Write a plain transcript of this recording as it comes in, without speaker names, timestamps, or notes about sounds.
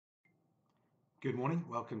Good morning.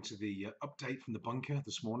 Welcome to the update from the bunker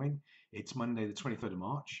this morning. It's Monday, the 23rd of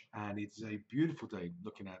March, and it's a beautiful day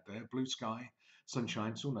looking out there. Blue sky,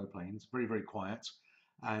 sunshine, still no planes, very, very quiet.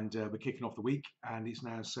 And we're kicking off the week, and it's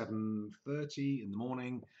now 7:30 in the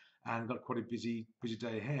morning, and got quite a busy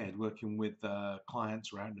day ahead working with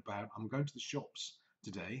clients around and about. I'm going to the shops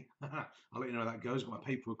today. I'll let you know how that goes. Got my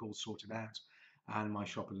paperwork all sorted out and my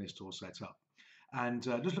shopping list all set up. And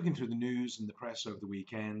just looking through the news and the press over the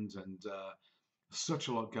weekend and such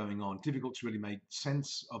a lot going on, difficult to really make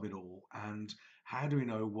sense of it all. And how do we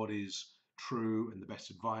know what is true and the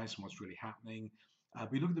best advice and what's really happening?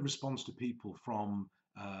 We look at the response to people from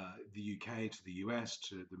the UK to the US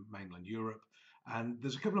to the mainland Europe. And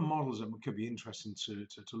there's a couple of models that could be interesting to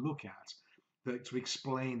look at that to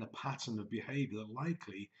explain a pattern of behavior that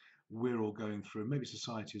likely we're all going through, maybe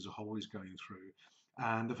society as a whole is going through.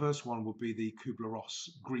 And the first one would be the Kubler-Ross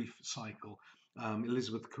grief cycle.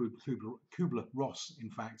 Elizabeth Kubler-Ross, in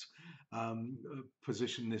fact,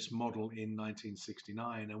 positioned this model in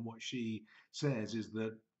 1969. And what she says is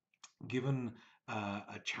that given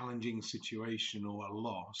a challenging situation or a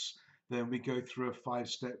loss, then we go through a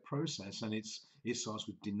five-step process, and it starts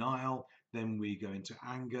with denial, then we go into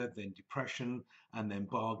anger, then depression, and then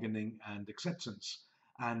bargaining and acceptance.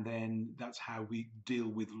 And then that's how we deal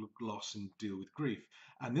with loss and deal with grief.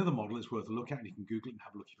 And the other model is worth a look at, and you can Google it and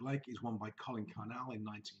have a look if you like, is one by Colin Carnell in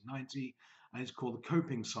 1990, and it's called the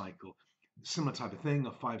coping cycle. Similar type of thing,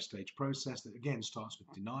 a five-stage process that again starts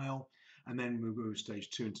with denial, and then we move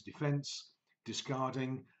stage two into defense,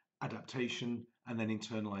 discarding, adaptation, and then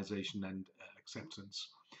internalization and acceptance.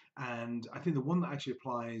 And I think the one that actually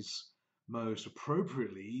applies most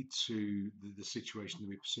appropriately to the situation that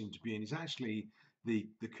we seem to be in is actually the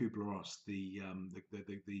Kubler-Ross, the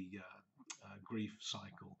grief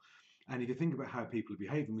cycle. And if you think about how people are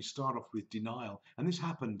behaving, we start off with denial, and this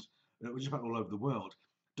happened just about all over the world.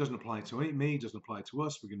 Doesn't apply to me, doesn't apply to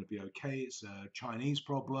us. We're going to be okay. It's a Chinese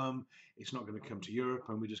problem. It's not going to come to Europe,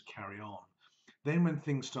 and we just carry on. Then when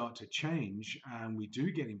things start to change and we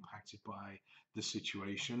do get impacted by the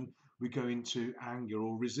situation, we go into anger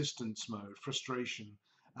or resistance mode, frustration.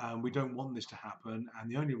 We don't want this to happen, and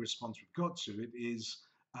the only response we've got to it is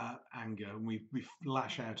anger, and we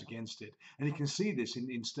lash out against it. And you can see this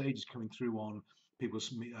in stages coming through on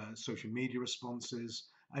people's social media responses.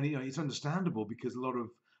 And it's understandable because a lot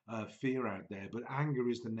of fear out there, but anger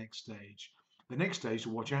is the next stage. The next stage to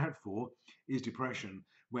watch out for is depression,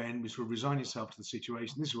 when we sort of resign yourself to the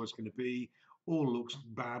situation. This is what it's going to be. All looks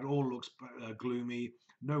bad, all looks gloomy,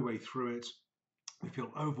 no way through it. We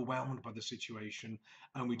feel overwhelmed by the situation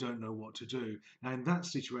and we don't know what to do. Now, in that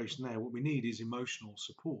situation there, what we need is emotional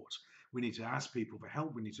support. We need to ask people for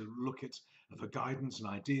help. We need to look at for guidance and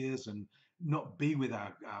ideas, and not be with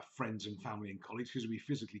our friends and family and colleagues because we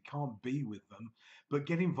physically can't be with them, but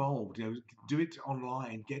get involved. Do it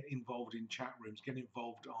online, get involved in chat rooms, get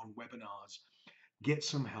involved on webinars, get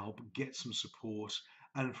some help, get some support.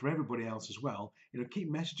 And for everybody else as well,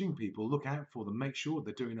 keep messaging people, look out for them, make sure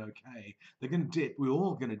they're doing okay. They're going to dip, we're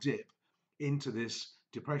all going to dip into this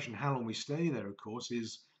depression. How long we stay there, of course,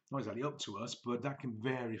 is not exactly up to us, but that can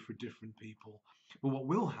vary for different people. But what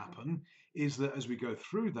will happen is that as we go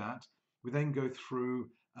through that, we then go through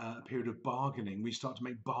a period of bargaining. We start to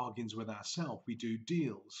make bargains with ourselves. We do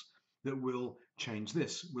deals that will change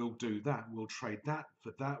this, we'll do that, we'll trade that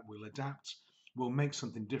for that, we'll adapt, we'll make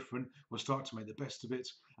something different, we'll start to make the best of it,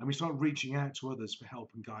 and we start reaching out to others for help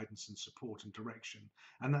and guidance and support and direction.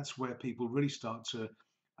 And that's where people really start to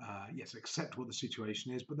yes, accept what the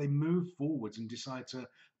situation is, but they move forwards and decide to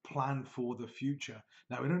plan for the future.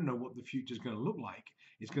 Now, we don't know what the future is going to look like.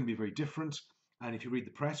 It's going to be very different. And if you read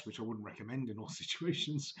the press, which I wouldn't recommend in all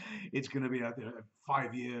situations, it's going to be a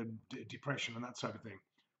 5-year depression and that type of thing.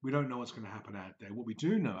 We don't know what's going to happen out there. What we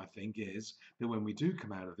do know, I think, is that when we do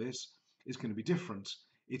come out of this, it's going to be different.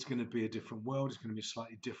 It's going to be a different world. It's going to be a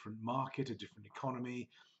slightly different market, a different economy,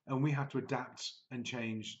 and we have to adapt and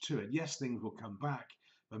change to it. Yes, things will come back,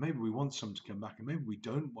 but maybe we want some to come back, and maybe we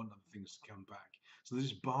don't want other things to come back. So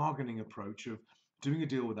this bargaining approach of doing a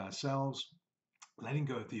deal with ourselves, letting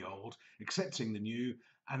go of the old, accepting the new,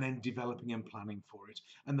 and then developing and planning for it.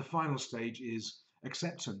 And the final stage is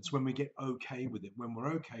acceptance, when we get okay with it, when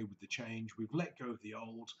we're okay with the change, we've let go of the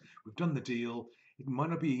old, we've done the deal. It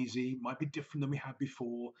might not be easy, might be different than we had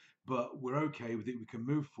before, but we're okay with it. We can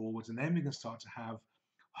move forwards, and then we can start to have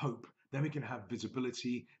hope. Then we can have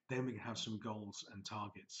visibility. Then we can have some goals and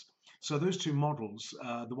targets. So those two models,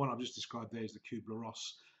 the one I've just described there is the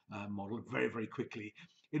Kubler-Ross model, very, very quickly.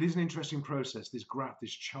 It is an interesting process, this graph,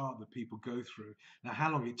 this chart that people go through. Now,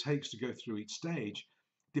 how long it takes to go through each stage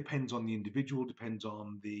Depends on the individual, depends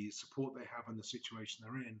on the support they have and the situation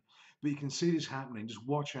they're in. But you can see this happening. Just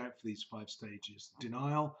watch out for these 5 stages: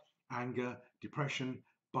 denial, anger, depression,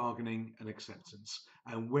 bargaining, and acceptance.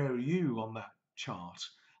 And where are you on that chart?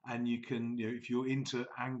 And you can, if you're into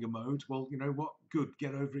anger mode, well, you know what? Good.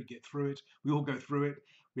 Get over it, get through it. We all go through it.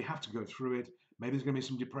 We have to go through it. Maybe there's going to be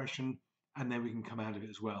some depression, and then we can come out of it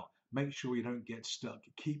as well. Make sure you don't get stuck.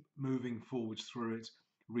 Keep moving forwards through it.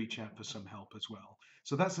 Reach out for some help as well.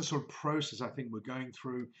 So that's the sort of process I think we're going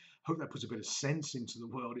through. Hope that puts a bit of sense into the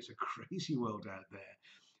world. It's a crazy world out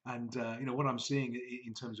there. And what I'm seeing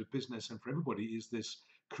in terms of business and for everybody is this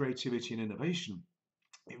creativity and innovation.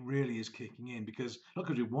 It really is kicking in because not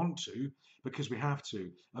because we want to, because we have to.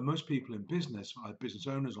 And most people in business, business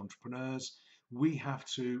owners, entrepreneurs, we have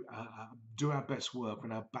to do our best work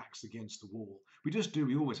when our back's against the wall. We just do.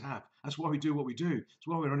 We always have. That's why we do what we do. It's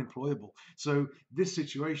why we're unemployable. So this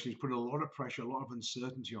situation is putting a lot of pressure, a lot of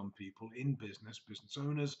uncertainty on people in business, business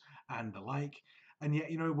owners, and the like. And yet,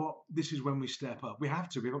 you know what? This is when we step up. We have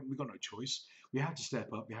to. We've got no choice. We have to step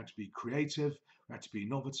up. We have to be creative. We have to be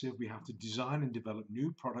innovative. We have to design and develop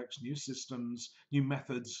new products, new systems, new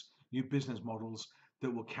methods, new business models that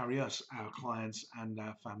will carry us, our clients, and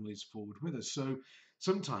our families forward with us. So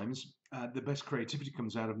sometimes the best creativity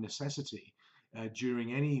comes out of necessity.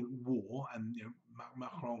 During any war, and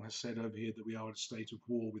Macron has said over here that we are in a state of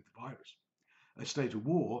war with the virus. A state of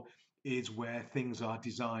war is where things are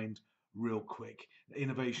designed real quick.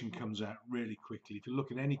 Innovation comes out really quickly. If you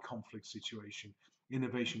look at any conflict situation,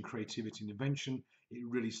 innovation, creativity, and invention, it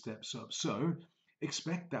really steps up. So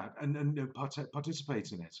expect that and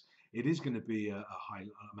participate in it. It is going to be a high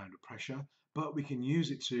amount of pressure, but we can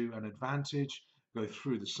use it to an advantage, go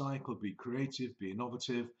through the cycle, be creative, be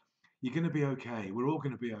innovative. You're going to be okay. We're all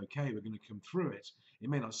going to be okay. We're going to come through it. It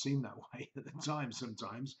may not seem that way at the time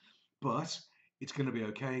sometimes, but it's going to be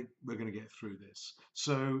okay. We're going to get through this.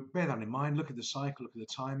 So bear that in mind. Look at the cycle. Look at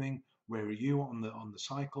the timing. Where are you on the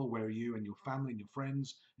cycle? Where are you and your family and your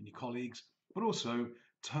friends and your colleagues? But also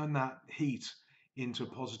turn that heat into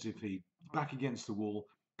positive heat, back against the wall,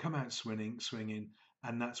 come out swinging,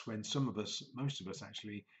 and that's when some of us, most of us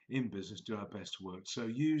actually in business, do our best work. So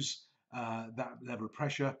use that level of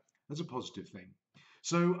pressure as a positive thing.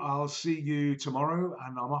 So I'll see you tomorrow,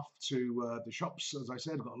 and I'm off to the shops. As I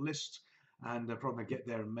said, I've got a list, and probably get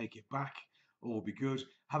there and make it back. All will be good.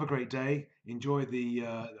 Have a great day. Enjoy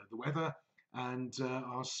the weather, and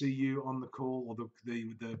I'll see you on the call or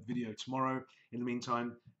the video tomorrow. In the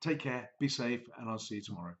meantime, take care, be safe, and I'll see you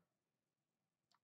tomorrow.